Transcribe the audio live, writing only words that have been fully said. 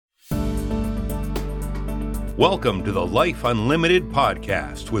Welcome to the Life Unlimited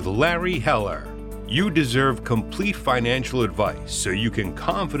podcast with Larry Heller. You deserve complete financial advice so you can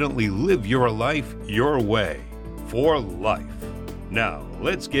confidently live your life your way, for life. Now,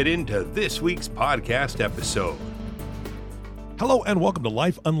 let's get into this week's podcast episode. Hello and welcome to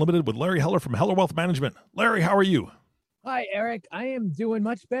Life Unlimited with Larry Heller from Heller Wealth Management. Larry, how are you? Hi, Eric. I am doing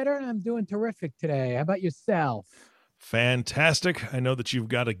much better and I'm doing terrific today. How about yourself? Fantastic. I know that you've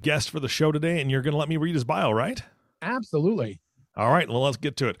got a guest for the show today and you're going to let me read his bio, right? Absolutely. All right, well, let's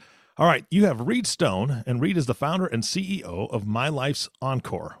get to it. All right, you have Reed Stone, and Reed is the founder and CEO of My Life's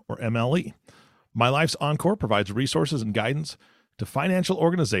Encore, or MLE. My Life's Encore provides resources and guidance to financial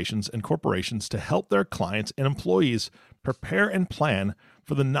organizations and corporations to help their clients and employees prepare and plan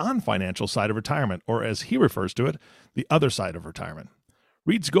for the non-financial side of retirement, or as he refers to it, the other side of retirement.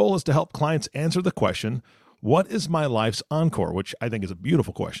 Reed's goal is to help clients answer the question, what is my life's encore? Which I think is a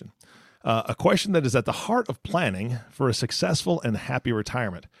beautiful question. A question that is at the heart of planning for a successful and happy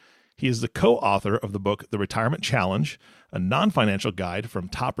retirement. He is the co-author of the book, The Retirement Challenge, a non-financial guide from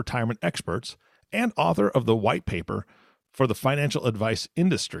top retirement experts, and author of the white paper for the financial advice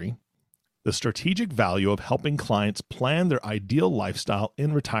industry, The Strategic Value of Helping Clients Plan Their Ideal Lifestyle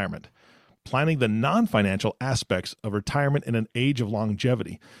in Retirement, planning the non-financial aspects of retirement in an age of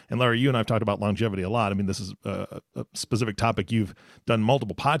longevity. And Larry, you and I have talked about longevity a lot. I mean, this is a specific topic you've done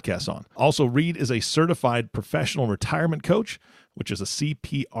multiple podcasts on. Also, Reed is a certified professional retirement coach, which is a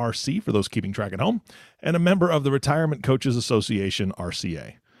CPRC for those keeping track at home, and a member of the Retirement Coaches Association,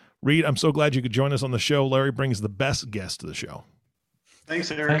 RCA. Reed, I'm so glad you could join us on the show. Larry brings the best guest to the show.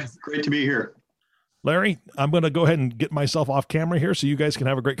 Thanks, Eric. Great to be here. Larry, I'm going to go ahead and get myself off camera here so you guys can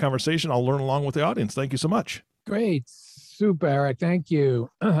have a great conversation. I'll learn along with the audience. Thank you so much. Great. Super, Eric. Thank you.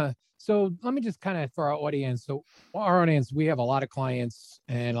 So let me just kind of, for our audience, we have a lot of clients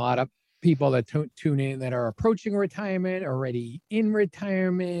and a lot of people that tune in that are approaching retirement, already in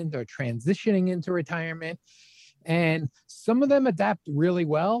retirement, or transitioning into retirement. And some of them adapt really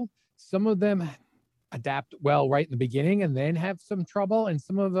well. Some of them adapt well right in the beginning and then have some trouble. And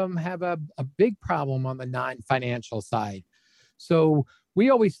some of them have a big problem on the non-financial side. So we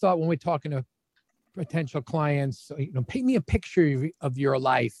always thought when we're talking to potential clients, paint me a picture of your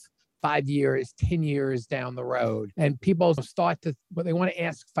life 5 years, 10 years down the road. And people start to, they want to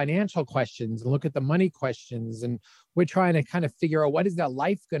ask financial questions and look at the money questions. And we're trying to kind of figure out what is their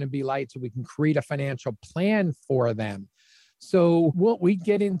life going to be like so we can create a financial plan for them. So we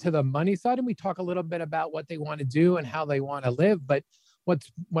get into the money side and we talk a little bit about what they want to do and how they want to live. But what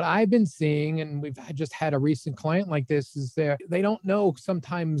I've been seeing, and we've just had a recent client like this, is they don't know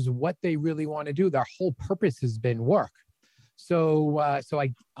sometimes what they really want to do. Their whole purpose has been work. So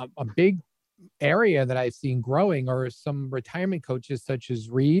a big area that I've seen growing are some retirement coaches such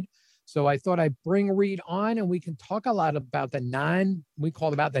as Reed. So I thought I'd bring Reed on and we can talk a lot about the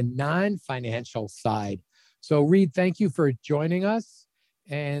non-financial side. So Reed, thank you for joining us.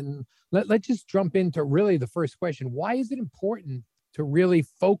 And let's just jump into really the first question. Why is it important to really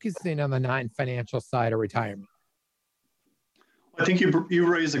focus in on the non-financial side of retirement? I think you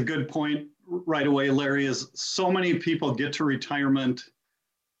raise a good point right away, Larry, is so many people get to retirement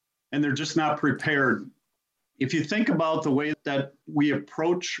and they're just not prepared. If you think about the way that we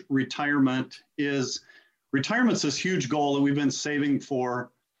approach retirement's this huge goal that we've been saving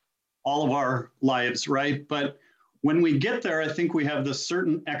for all of our lives, right? But when we get there, I think we have this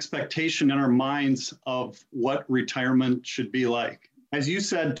certain expectation in our minds of what retirement should be like. As you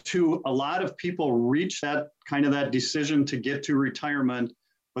said, too, a lot of people reach that decision to get to retirement,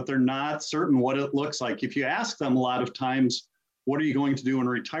 but they're not certain what it looks like. If you ask them a lot of times, what are you going to do in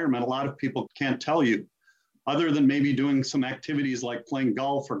retirement? A lot of people can't tell you, other than maybe doing some activities like playing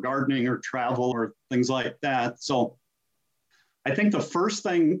golf or gardening or travel or things like that. So I think the first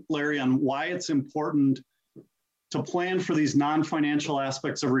thing, Larry, on why it's important to plan for these non-financial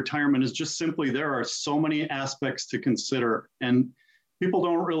aspects of retirement is just simply there are so many aspects to consider. And people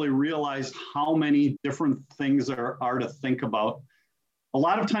don't really realize how many different things there are to think about. A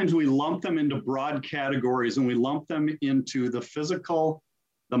lot of times we lump them into broad categories and we lump them into the physical,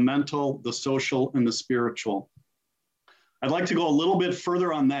 the mental, the social, and the spiritual. I'd like to go a little bit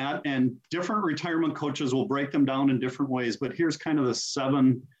further on that, and different retirement coaches will break them down in different ways, but here's kind of the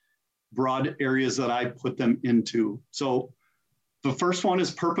 7 broad areas that I put them into. So the first one is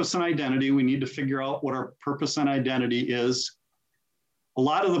purpose and identity. We need to figure out what our purpose and identity is. A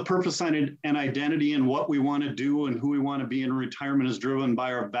lot of the purpose and identity and what we want to do and who we want to be in retirement is driven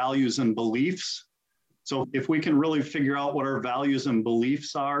by our values and beliefs. So if we can really figure out what our values and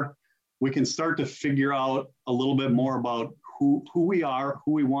beliefs are, we can start to figure out a little bit more about who we are,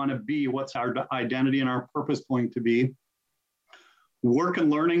 who we want to be, what's our identity and our purpose going to be. Work and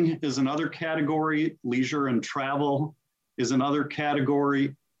learning is another category. Leisure and travel is another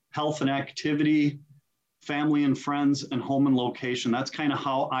category. Health and activity, family and friends, and home and location. That's kind of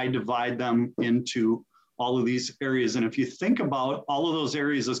how I divide them into all of these areas. And if you think about all of those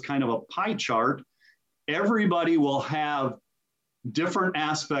areas as kind of a pie chart, everybody will have different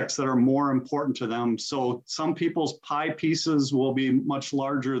aspects that are more important to them. So some people's pie pieces will be much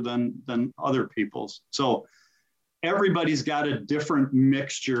larger than other people's. So everybody's got a different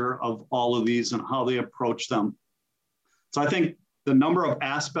mixture of all of these and how they approach them. So I think the number of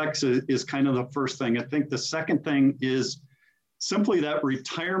aspects is kind of the first thing. I think the second thing is simply that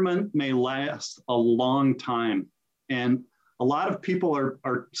retirement may last a long time. And a lot of people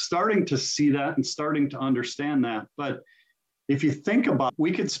are starting to see that and starting to understand that. But if you think about,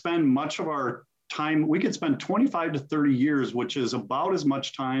 we could spend much of our time, we could spend 25 to 30 years, which is about as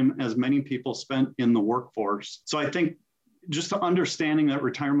much time as many people spent in the workforce. So I think just understanding that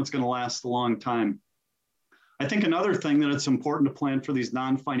retirement's going to last a long time. I think another thing that it's important to plan for these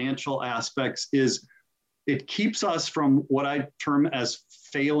non-financial aspects is it keeps us from what I term as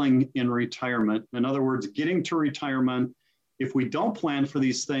failing in retirement. In other words, getting to retirement, if we don't plan for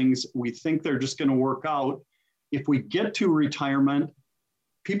these things, we think they're just going to work out. If we get to retirement,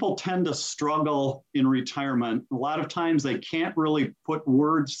 people tend to struggle in retirement. A lot of times they can't really put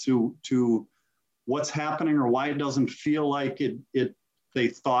words to what's happening or why it doesn't feel like they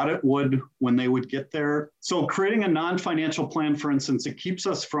thought it would when they would get there. So creating a non-financial plan, for instance, it keeps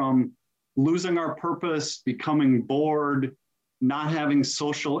us from losing our purpose, becoming bored, not having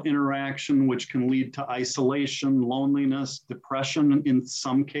social interaction, which can lead to isolation, loneliness, depression in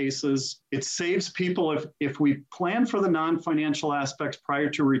some cases. It saves people, if we plan for the non-financial aspects prior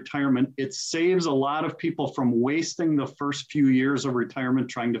to retirement, it saves a lot of people from wasting the first few years of retirement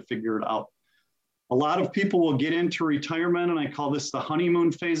trying to figure it out. A lot of people will get into retirement, and I call this the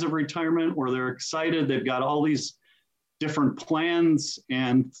honeymoon phase of retirement, where they're excited, they've got all these different plans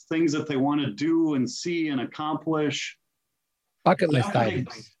and things that they want to do and see and accomplish. Bucket list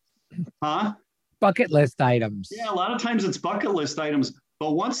items. Huh? Bucket list items. Yeah, a lot of times it's bucket list items.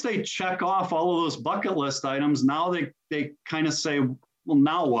 But once they check off all of those bucket list items, now they kind of say, well,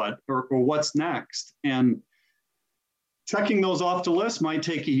 now what? Or what's next? And checking those off the list might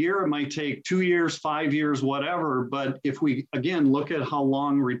take a year, it might take 2 years, 5 years, whatever. But if we, again, look at how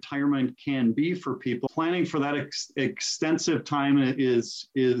long retirement can be for people, planning for that extensive time is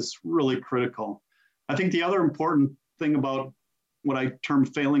really critical. I think the other important thing about what I term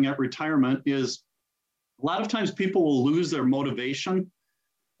failing at retirement is a lot of times people will lose their motivation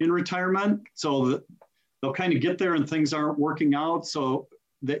in retirement. So they'll kind of get there and things aren't working out. So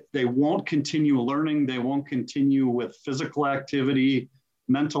they won't continue learning. They won't continue with physical activity,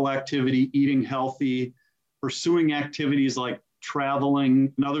 mental activity, eating healthy, pursuing activities like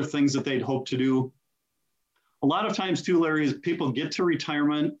traveling and other things that they'd hope to do. A lot of times too, Larry, is people get to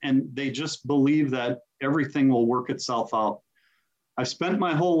retirement and they just believe that everything will work itself out. I've spent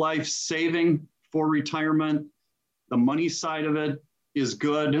my whole life saving for retirement. The money side of it is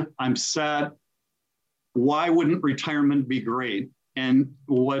good. I'm set. Why wouldn't retirement be great? And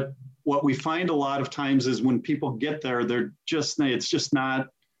what we find a lot of times is when people get there, it's just not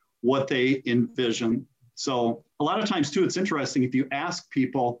what they envision. So a lot of times too, it's interesting. If you ask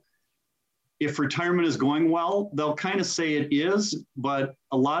people if retirement is going well, they'll kind of say it is, but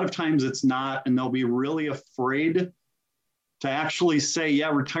a lot of times it's not, and they'll be really afraid to actually say,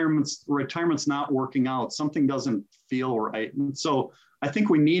 yeah, retirement's not working out. Something doesn't feel right. And so I think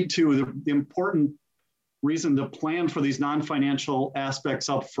we need to, the important reason to plan for these non-financial aspects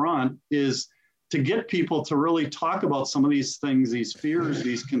up front is to get people to really talk about some of these things, these fears,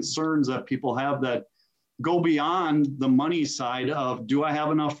 these concerns that people have that go beyond the money side of, do I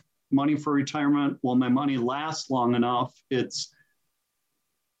have enough money for retirement? Will my money last long enough? It's,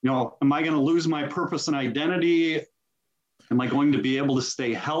 am I going to lose my purpose and identity? Am I going to be able to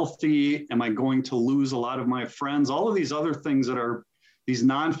stay healthy? Am I going to lose a lot of my friends? All of these other things that are these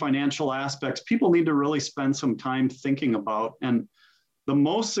non-financial aspects, people need to really spend some time thinking about. And the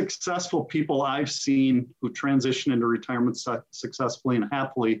most successful people I've seen who transition into retirement successfully and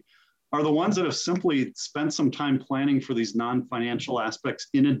happily are the ones that have simply spent some time planning for these non-financial aspects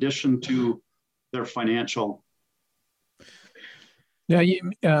in addition to their financial. Now,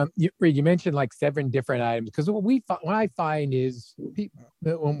 you mentioned like 7 different items, because what I find is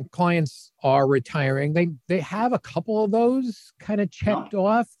when clients are retiring, they have a couple of those kind of checked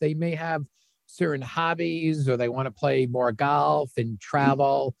off. They may have certain hobbies, or they want to play more golf and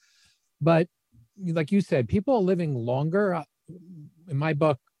travel. But like you said, people are living longer. in my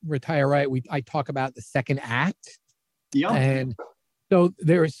book, Retire Right, I talk about the second act. Yeah. And so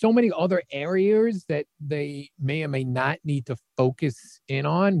there are so many other areas that they may or may not need to focus in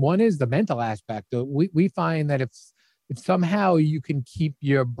on. One is the mental aspect. We find that if somehow you can keep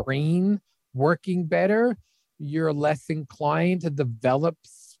your brain working better, you're less inclined to develop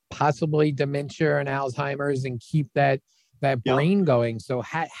possibly dementia and Alzheimer's and keep that brain going. So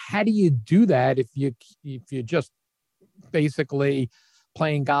how do you do that if you're just basically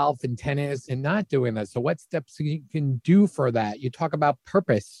playing golf and tennis and not doing that? So what steps you can do for that? You talk about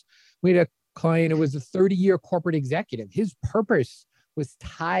purpose. We had a client who was a 30-year corporate executive. His purpose was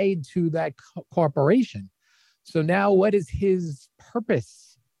tied to that corporation. So now what is his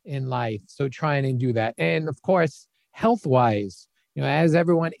purpose in life? So trying to do that. And of course, health-wise, as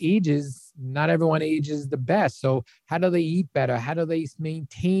everyone ages, not everyone ages the best. So how do they eat better? How do they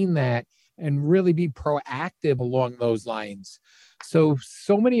maintain that and really be proactive along those lines? So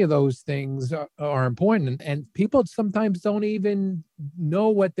many of those things are important, and people sometimes don't even know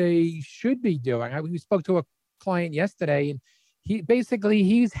what they should be doing. We spoke to a client yesterday, and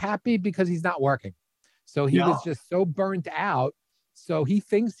he's happy because he's not working. So he was just so burnt out. So he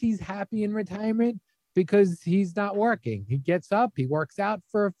thinks he's happy in retirement because he's not working. He gets up, he works out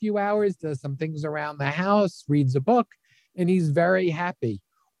for a few hours, does some things around the house, reads a book, and he's very happy.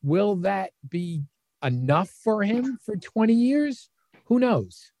 Will that be enough for him for 20 years? Who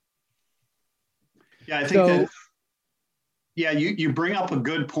knows? Yeah, I think you bring up a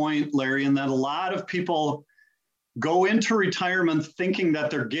good point, Larry, in that a lot of people go into retirement thinking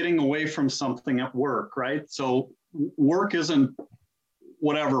that they're getting away from something at work, right? So work isn't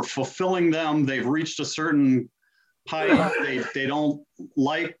fulfilling them. They've reached a certain height. They don't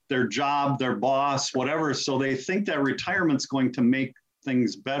like their job, their boss, whatever. So they think that retirement's going to make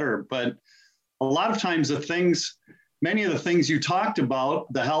things better. But a lot of times many of the things you talked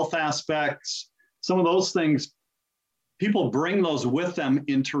about, the health aspects, some of those things, people bring those with them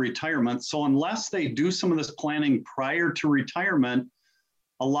into retirement. So unless they do some of this planning prior to retirement,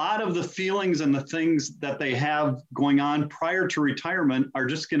 a lot of the feelings and the things that they have going on prior to retirement are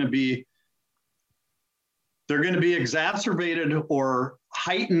just going to be, they're going to be exacerbated or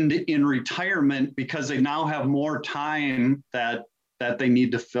heightened in retirement because they now have more time that they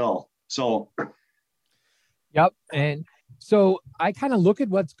need to fill. So. Yep. And so I kind of look at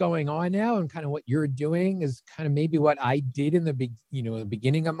what's going on now, and kind of what you're doing is kind of maybe what I did in the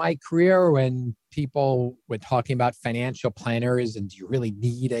beginning of my career, when people were talking about financial planners and do you really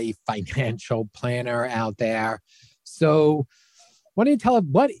need a financial planner out there? So why don't you tell us,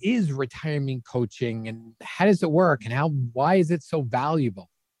 what is retirement coaching and how does it work and why is it so valuable?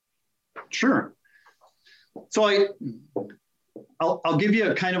 Sure. So I'll give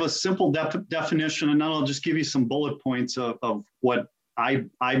you a kind of a simple definition, and then I'll just give you some bullet points of what I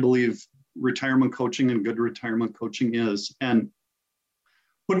believe retirement coaching and good retirement coaching is. And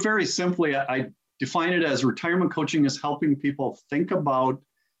put very simply, I define it as retirement coaching is helping people think about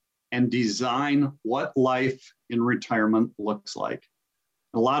and design what life in retirement looks like.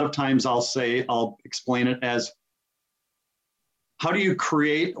 A lot of times I'll explain it as, how do you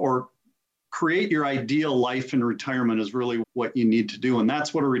create your ideal life in retirement is really what you need to do. And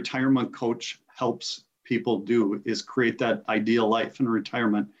that's what a retirement coach helps people do, is create that ideal life in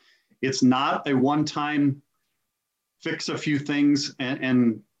retirement. It's not a one-time fix a few things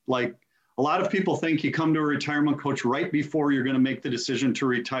and like a lot of people think you come to a retirement coach right before you're going to make the decision to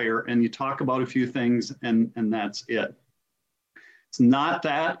retire and you talk about a few things and that's it. It's not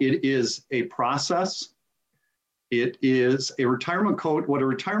that. It is a process. It is a retirement coach. What a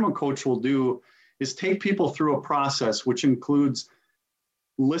retirement coach will do is take people through a process, which includes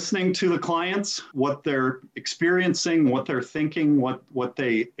listening to the clients, what they're experiencing, what they're thinking, what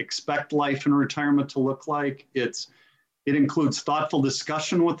they expect life in retirement to look like. It includes thoughtful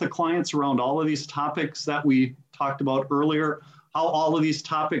discussion with the clients around all of these topics that we talked about earlier, how all of these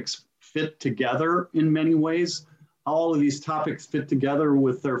topics fit together in many ways. How all of these topics fit together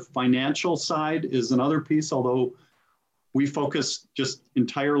with their financial side is another piece, although we focus just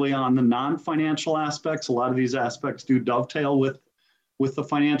entirely on the non-financial aspects. A lot of these aspects do dovetail with the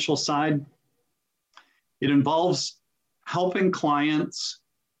financial side. It involves helping clients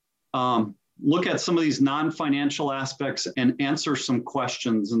look at some of these non-financial aspects and answer some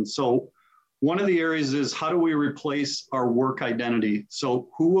questions. And so one of the areas is, how do we replace our work identity? So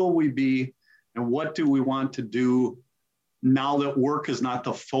who will we be and what do we want to do now that work is not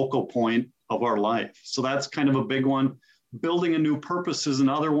the focal point of our life? So that's kind of a big one. Building a new purpose is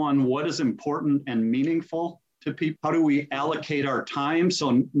another one. What is important and meaningful to people? How do we allocate our time?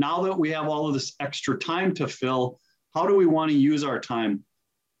 So now that we have all of this extra time to fill, how do we want to use our time?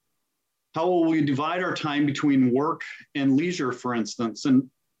 How will we divide our time between work and leisure, for instance? And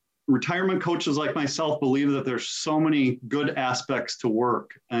retirement coaches like myself believe that there's so many good aspects to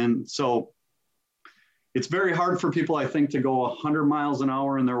work. And so it's very hard for people, I think, to go 100 miles an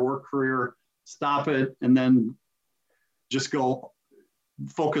hour in their work career, stop it, and then just go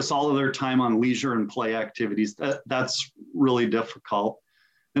focus all of their time on leisure and play activities. That's really difficult.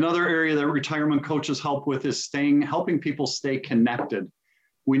 Another area that retirement coaches help with is helping people stay connected.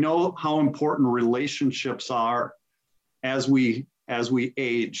 We know how important relationships are as we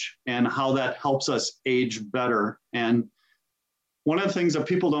age, and how that helps us age better. And one of the things that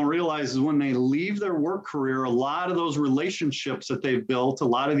people don't realize is when they leave their work career, a lot of those relationships that they've built, a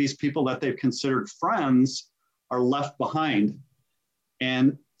lot of these people that they've considered friends are left behind.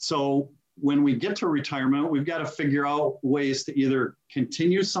 And so when we get to retirement, we've got to figure out ways to either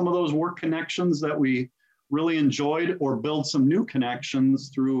continue some of those work connections that we really enjoyed, or build some new connections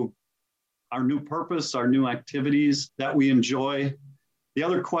through our new purpose, our new activities that we enjoy. The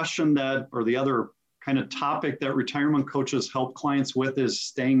other question or the other kind of topic that retirement coaches help clients with is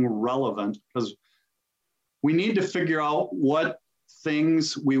staying relevant, because we need to figure out what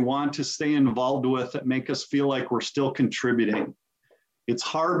things we want to stay involved with that make us feel like we're still contributing. It's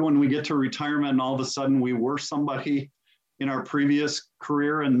hard when we get to retirement and all of a sudden we were somebody in our previous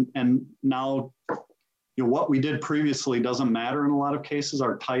career, and now what we did previously doesn't matter in a lot of cases,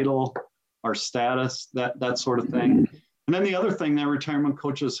 our title, our status, that sort of thing. And then the other thing that retirement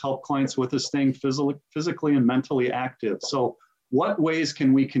coaches help clients with is staying physically and mentally active. So what ways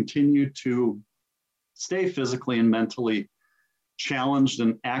can we continue to stay physically and mentally challenged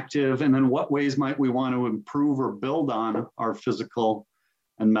and active? And then what ways might we want to improve or build on our physical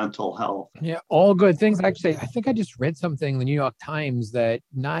and mental health? Yeah, all good things. Actually, I think I just read something in the New York Times that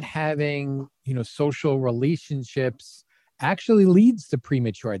not having, social relationships actually leads to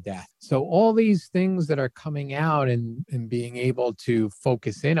premature death. So all these things that are coming out and being able to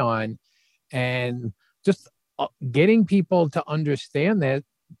focus in on, and just getting people to understand that,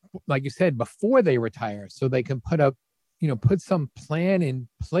 like you said, before they retire, so they can put some plan in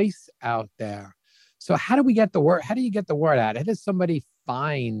place out there. So how do we get the word? How do you get the word out? How does somebody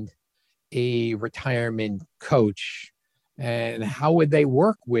find a retirement coach, and how would they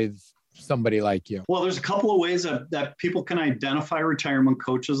work with somebody like you? Well, there's a couple of ways that people can identify retirement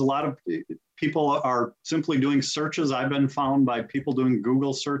coaches. A lot of people are simply doing searches. I've been found by people doing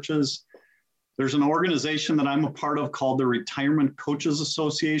Google searches. There's an organization that I'm a part of called the Retirement Coaches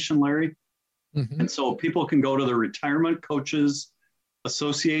Association, Larry. Mm-hmm. And so people can go to the Retirement Coaches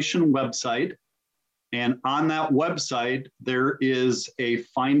Association website. And on that website, there is a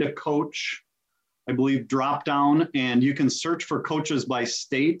Find a Coach, I believe, drop down, and you can search for coaches by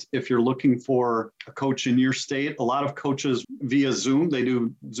state if you're looking for a coach in your state. A lot of coaches via Zoom, they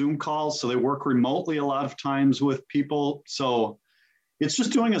do Zoom calls, so they work remotely a lot of times with people. So it's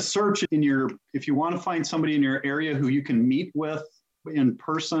just doing a search if you want to find somebody in your area who you can meet with in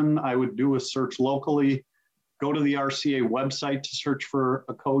person, I would do a search locally. Go to the RCA website to search for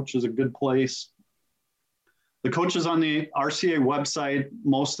a coach is a good place. The coaches on the RCA website,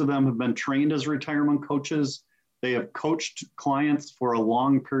 most of them have been trained as retirement coaches. They have coached clients for a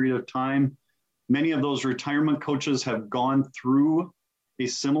long period of time. Many of those retirement coaches have gone through a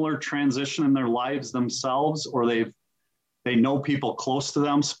similar transition in their lives themselves, or they know people close to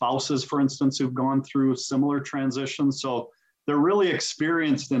them, spouses, for instance, who've gone through similar transitions. So they're really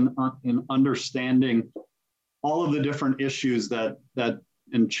experienced in understanding all of the different issues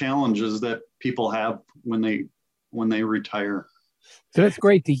and challenges that people have when they retire. So that's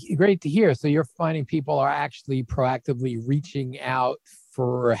great to hear. So you're finding people are actually proactively reaching out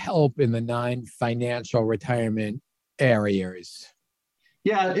for help in the non-financial retirement areas.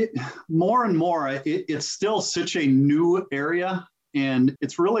 Yeah, more and more, it's still such a new area, and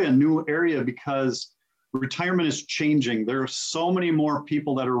it's really a new area because retirement is changing. There are so many more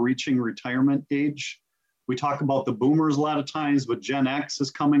people that are reaching retirement age. We talk about the boomers a lot of times, but Gen X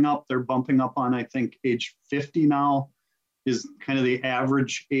is coming up. They're bumping up on, I think, age 50 now is kind of the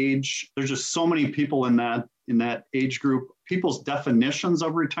average age. There's just so many people in that age group. People's definitions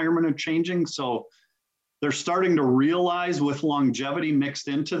of retirement are changing. So they're starting to realize, with longevity mixed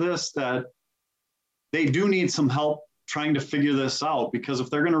into this, that they do need some help trying to figure this out. Because if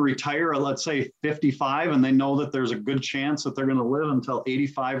they're going to retire at, let's say, 55, and they know that there's a good chance that they're going to live until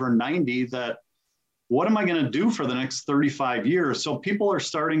 85 or 90, that what am I going to do for the next 35 years? So people are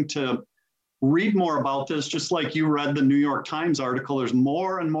starting to read more about this, just like you read the New York Times article. There's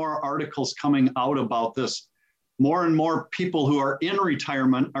more and more articles coming out about this. More and more people who are in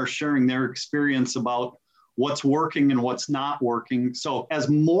retirement are sharing their experience about what's working and what's not working. So as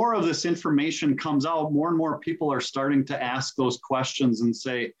more of this information comes out, more and more people are starting to ask those questions and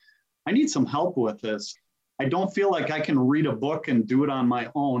say, I need some help with this. I don't feel like I can read a book and do it on my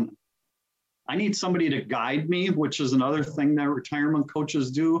own. I need somebody to guide me, which is another thing that retirement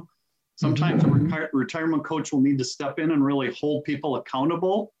coaches do. Sometimes a retirement coach will need to step in and really hold people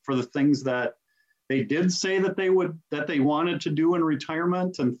accountable for the things that they did say that they wanted to do in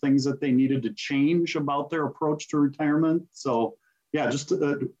retirement and things that they needed to change about their approach to retirement. So yeah, just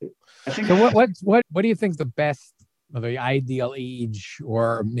I think. So what do you think the best or the ideal age,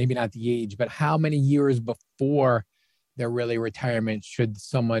 or maybe not the age, but how many years before their really retirement should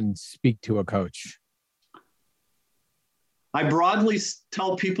someone speak to a coach? I broadly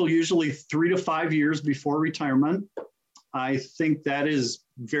tell people usually 3 to 5 years before retirement. I think that is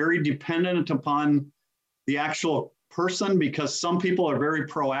very dependent upon the actual person, because some people are very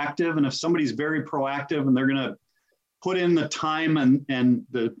proactive. And if somebody's very proactive and they're going to put in the time and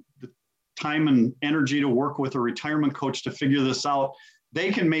the time and energy to work with a retirement coach to figure this out,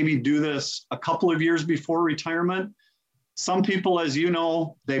 they can maybe do this a couple of years before retirement. Some people, as you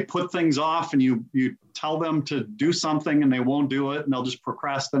know, they put things off, and you tell them to do something and they won't do it, and they'll just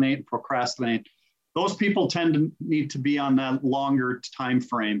procrastinate. Those people tend to need to be on that longer time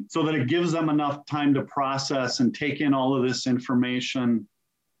frame so that it gives them enough time to process and take in all of this information.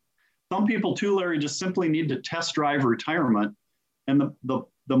 Some people too, Larry, just simply need to test drive retirement. And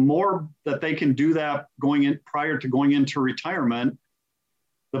the more that they can do that prior to going into retirement,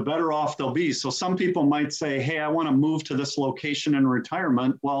 the better off they'll be. So some people might say, hey, I want to move to this location in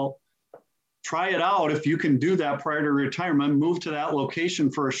retirement. Well, try it out. If you can do that prior to retirement, move to that location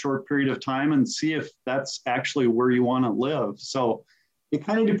for a short period of time and see if that's actually where you want to live. So it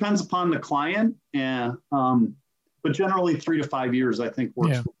kind of depends upon the client, and but generally 3 to 5 years, I think,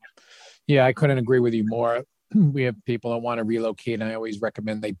 works. Yeah, I couldn't agree with you more. We have people that want to relocate, and I always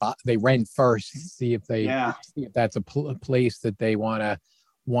recommend they rent first, see if that's a place that they want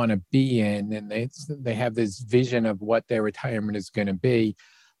to be in, and they have this vision of what their retirement is going to be.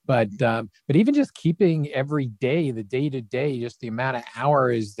 But even just keeping every day, the day-to-day, just the amount of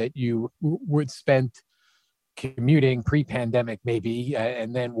hours that you would spend commuting pre-pandemic maybe,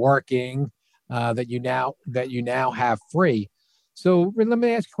 and then working, that you now have free. So let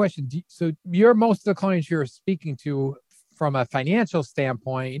me ask you a question. So most of the clients you're speaking to from a financial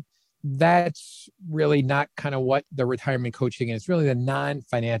standpoint, that's really not kind of what the retirement coaching is. It's really the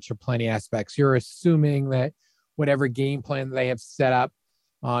non-financial planning aspects. You're assuming that whatever game plan they have set up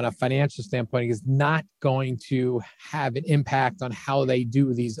on a financial standpoint is not going to have an impact on how they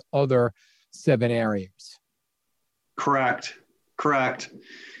do these other 7 areas. Correct.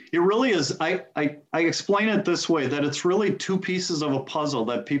 It really is. I explain it this way, that it's really 2 pieces of a puzzle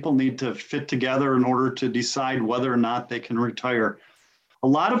that people need to fit together in order to decide whether or not they can retire. A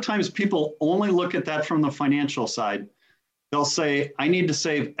lot of times people only look at that from the financial side. They'll say, I need to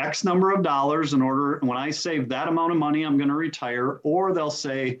save X number of dollars in order, and when I save that amount of money, I'm going to retire. Or they'll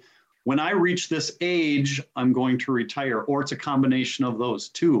say, when I reach this age, I'm going to retire. Or it's a combination of those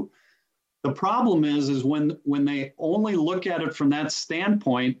 2. The problem is when they only look at it from that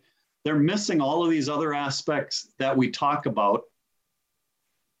standpoint, they're missing all of these other aspects that we talk about.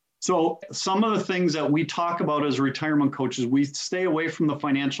 So some of the things that we talk about as retirement coaches, we stay away from the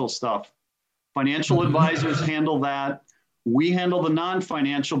financial stuff. Financial advisors handle that. We handle the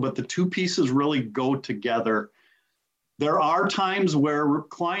non-financial, but the 2 pieces really go together. There are times where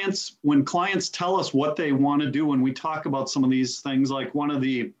when clients tell us what they want to do, when we talk about some of these things, like one of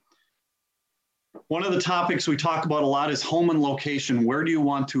the topics we talk about a lot is home and location. Where do you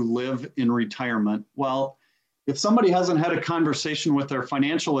want to live in retirement? Well, if somebody hasn't had a conversation with their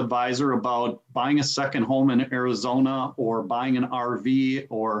financial advisor about buying a second home in Arizona, or buying an RV,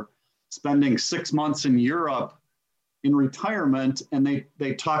 or spending 6 months in Europe in retirement, and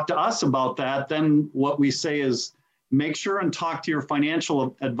they talk to us about that, then what we say is make sure and talk to your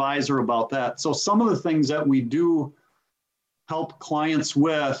financial advisor about that. So some of the things that we do help clients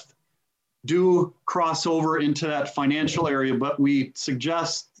with do cross over into that financial area, but we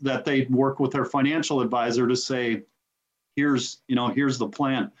suggest that they work with their financial advisor to say, here's the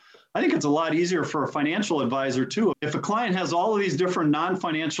plan. I think it's a lot easier for a financial advisor too. If a client has all of these different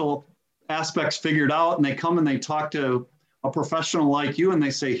non-financial aspects figured out, and they come and they talk to a professional like you and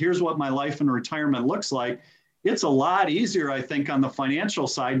they say, here's what my life in retirement looks like, it's a lot easier, I think, on the financial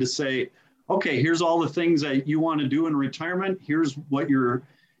side to say, okay, here's all the things that you want to do in retirement. Here's what your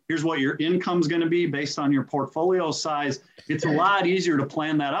income's going to be based on your portfolio size. It's a lot easier to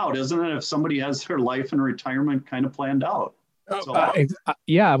plan that out, isn't it? If somebody has their life in retirement kind of planned out.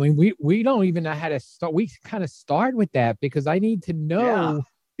 Yeah, I mean, we don't even know how to start. We kind of start with that because I need to know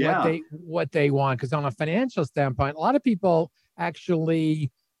what they want. Because on a financial standpoint, a lot of people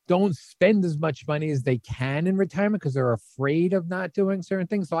actually don't spend as much money as they can in retirement because they're afraid of not doing certain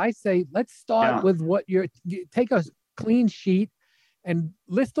things. So I say, let's start with what take a clean sheet and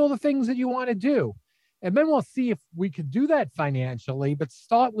list all the things that you want to do. And then we'll see if we could do that financially, but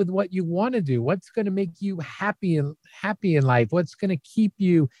start with what you want to do. What's going to make you happy in life? What's going to keep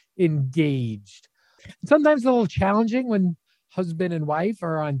you engaged? Sometimes a little challenging when husband and wife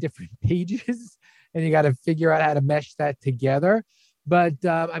are on different pages and you got to figure out how to mesh that together. But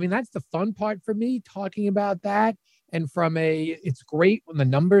I mean, that's the fun part for me, talking about that. And it's great when the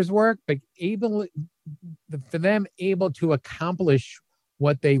numbers work, but for them able to accomplish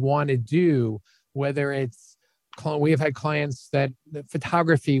what they want to do, whether it's, we have had clients that the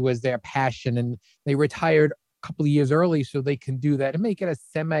photography was their passion and they retired a couple of years early so they can do that and make it a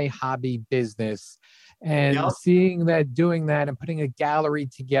semi-hobby business. And seeing that, doing that and putting a gallery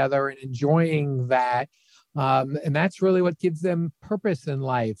together and enjoying that. And that's really what gives them purpose in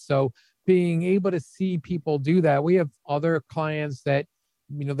life. So being able to see people do that. We have other clients that,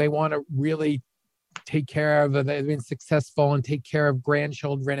 they want to really take care of, they've been successful and take care of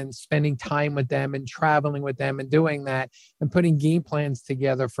grandchildren and spending time with them and traveling with them and doing that and putting game plans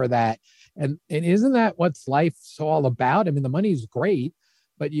together for that. And isn't that what's life's all about? I mean, the money's great,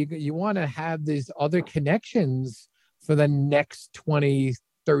 but you want to have these other connections for the next 20,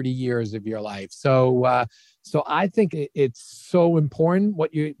 30 years of your life. So I think it's so important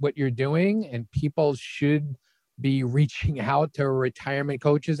what you're doing, and people should be reaching out to retirement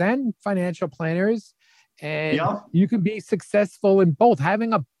coaches and financial planners, and you can be successful in both.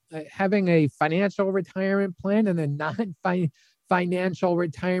 Having a financial retirement plan and a non-financial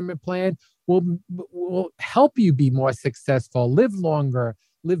retirement plan will help you be more successful, live longer,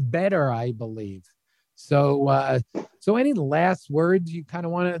 live better, I believe. So any last words you kind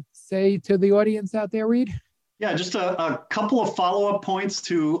of want to say to the audience out there, Reed? Yeah, just a couple of follow-up points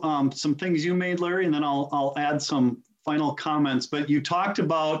to some things you made, Larry, and then I'll add some final comments. But you talked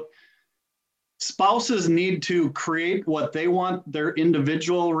about spouses need to create what they want their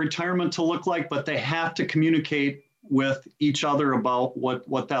individual retirement to look like, but they have to communicate with each other about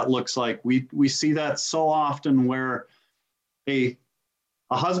what that looks like. We see that so often where a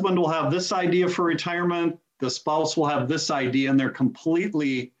husband will have this idea for retirement, the spouse will have this idea, and they're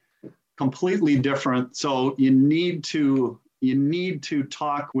completely different. So you need to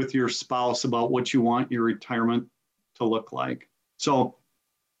talk with your spouse about what you want your retirement to look like. So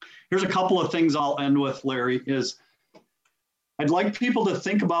here's a couple of things I'll end with, Larry, is I'd like people to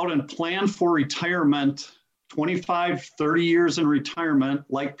think about and plan for retirement, 25, 30 years in retirement,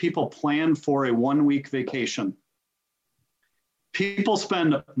 like people plan for a 1-week vacation. People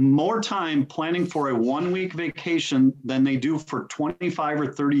spend more time planning for a 1-week vacation than they do for 25 or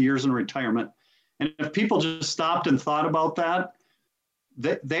 30 years in retirement. And if people just stopped and thought about that,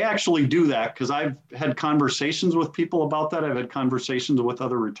 they actually do that, because I've had conversations with people about that. I've had conversations with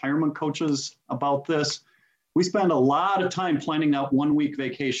other retirement coaches about this. We spend a lot of time planning that 1-week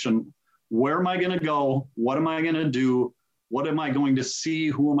vacation. Where am I going to go? What am I going to do? What am I going to see?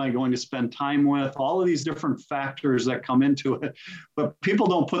 Who am I going to spend time with? All of these different factors that come into it. But people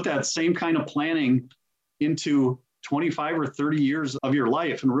don't put that same kind of planning into 25 or 30 years of your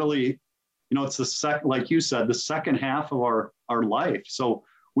life. And really, it's like you said, the second half of our life. So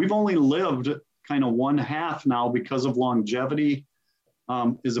we've only lived kind of one half now because of longevity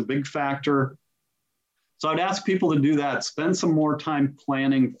is a big factor. So I'd ask people to do that. Spend some more time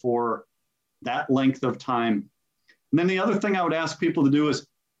planning for that length of time. And then the other thing I would ask people to do is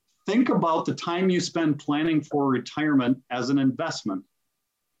think about the time you spend planning for retirement as an investment.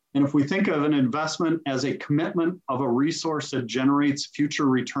 And if we think of an investment as a commitment of a resource that generates future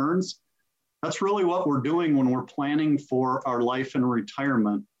returns, that's really what we're doing when we're planning for our life in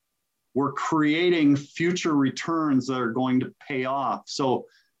retirement. We're creating future returns that are going to pay off. So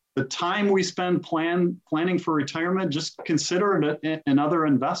the time we spend planning for retirement, just consider it another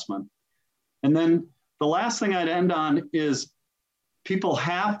investment. And then the last thing I'd end on is people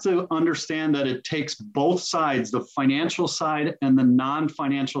have to understand that it takes both sides, the financial side and the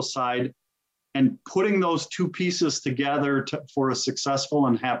non-financial side, and putting those two pieces together for a successful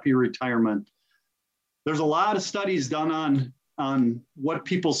and happy retirement. There's a lot of studies done on what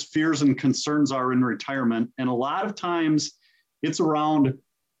people's fears and concerns are in retirement. And a lot of times it's around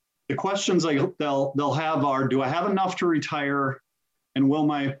the questions they'll have are, do I have enough to retire? And will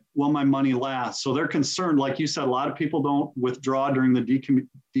my money last? So they're concerned, like you said, a lot of people don't withdraw during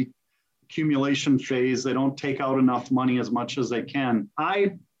the accumulation phase. They don't take out enough money as much as they can.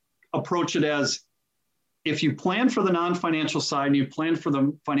 I approach it as, if you plan for the non-financial side and you plan for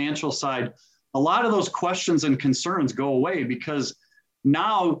the financial side, a lot of those questions and concerns go away, because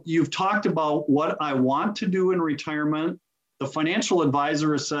now you've talked about what I want to do in retirement. The financial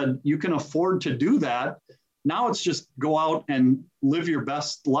advisor has said, you can afford to do that. Now it's just go out and live your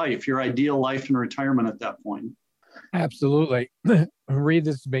best life, your ideal life in retirement at that point. Absolutely. Reed,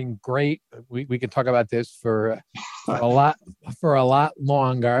 this has been great. We could talk about this for a lot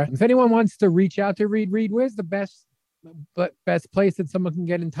longer. If anyone wants to reach out to Reed, where's the best place that someone can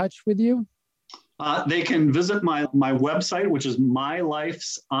get in touch with you? They can visit my website, which is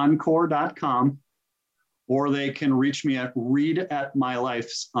mylifesencore.com, or they can reach me at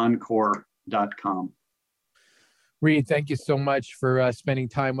reed@mylifesencore.com. Reed, thank you so much for spending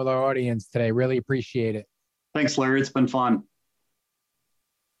time with our audience today. Really appreciate it. Thanks, Larry. It's been fun.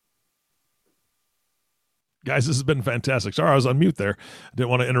 Guys, this has been fantastic. Sorry, I was on mute there. I didn't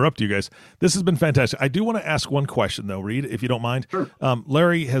want to interrupt you guys. This has been fantastic. I do want to ask one question, though, Reed, if you don't mind. Sure.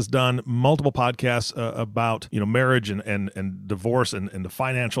 Larry has done multiple podcasts about marriage and divorce and the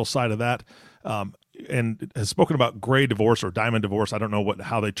financial side of that, and has spoken about gray divorce or diamond divorce. I don't know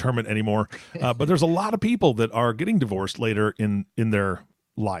how they term it anymore, but there's a lot of people that are getting divorced later in their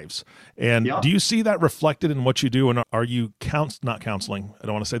lives. And Yeah. do you see that reflected in what you do? And are you not counseling? I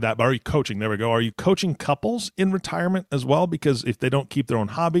don't want to say that, but are you coaching? There we go. Are you coaching couples in retirement as well? Because if they don't keep their own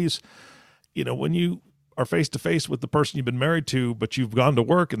hobbies, when you are face to face with the person you've been married to, but you've gone to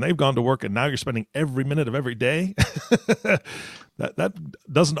work and they've gone to work and now you're spending every minute of every day, that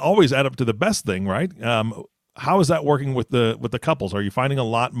doesn't always add up to the best thing, right? How is that working with the couples? Are you finding a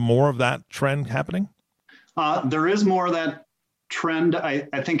lot more of that trend happening? There is more of that trend, I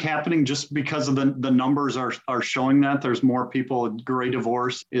think, happening just because of the numbers are showing that there's more people. Gray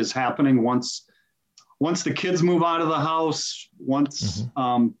divorce is happening once the kids move out of the house, once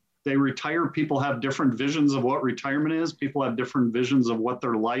they retire. People have different visions of what retirement is. People have different visions of what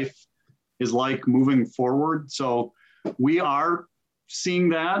their life is like moving forward. So we are seeing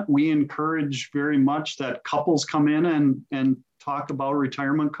that. We encourage very much that couples come in and talk about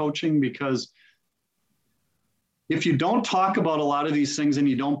retirement coaching, because if you don't talk about a lot of these things and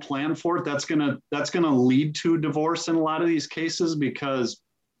you don't plan for it, that's gonna lead to divorce in a lot of these cases, because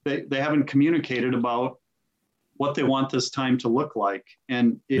they haven't communicated about what they want this time to look like.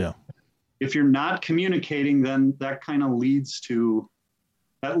 And if you're not communicating, then that kind of leads people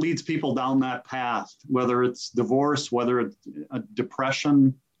down that path, whether it's divorce, whether it's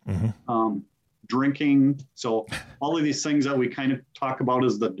depression, drinking. So all of these things that we kind of talk about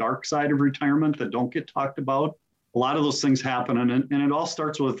as the dark side of retirement that don't get talked about. A lot of those things happen, and it all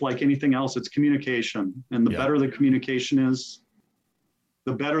starts with, like anything else, it's communication. And the better the communication is,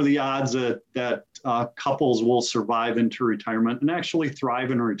 the better the odds that couples will survive into retirement and actually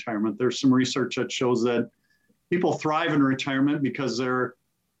thrive in retirement. There's some research that shows that people thrive in retirement because their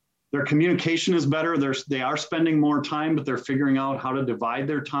communication is better. They are spending more time, but they're figuring out how to divide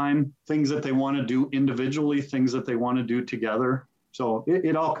their time, things that they want to do individually, things that they want to do together. So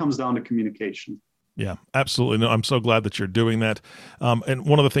it all comes down to communication. Yeah, absolutely. No, I'm so glad that you're doing that. And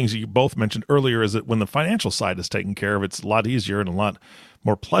one of the things that you both mentioned earlier is that when the financial side is taken care of, it's a lot easier and a lot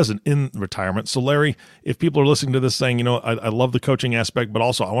more pleasant in retirement. So Larry, if people are listening to this saying, I love the coaching aspect, but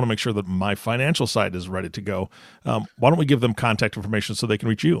also I want to make sure that my financial side is ready to go, why don't we give them contact information so they can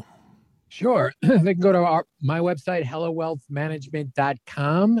reach you? Sure. They can go to my website,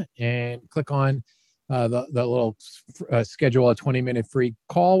 hellowealthmanagement.com, and click on the little schedule a 20-minute free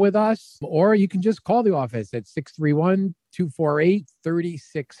call with us, or you can just call the office at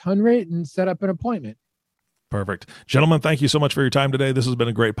 631-248-3600 and set up an appointment. Perfect. Gentlemen, thank you so much for your time today. This has been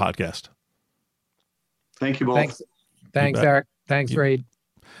a great podcast. Thank you both. Thanks, Eric. Thanks, Reed.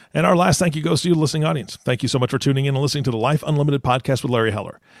 And our last thank you goes to you, the listening audience. Thank you so much for tuning in and listening to the Life Unlimited podcast with Larry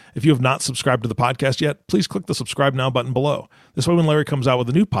Heller. If you have not subscribed to the podcast yet, please click the subscribe now button below. This way, when Larry comes out with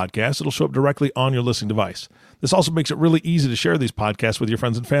a new podcast, it'll show up directly on your listening device. This also makes it really easy to share these podcasts with your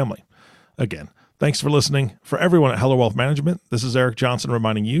friends and family. Again, thanks for listening. For everyone at Heller Wealth Management, this is Eric Johnson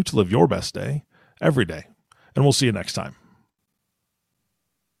reminding you to live your best day every day. And we'll see you next time.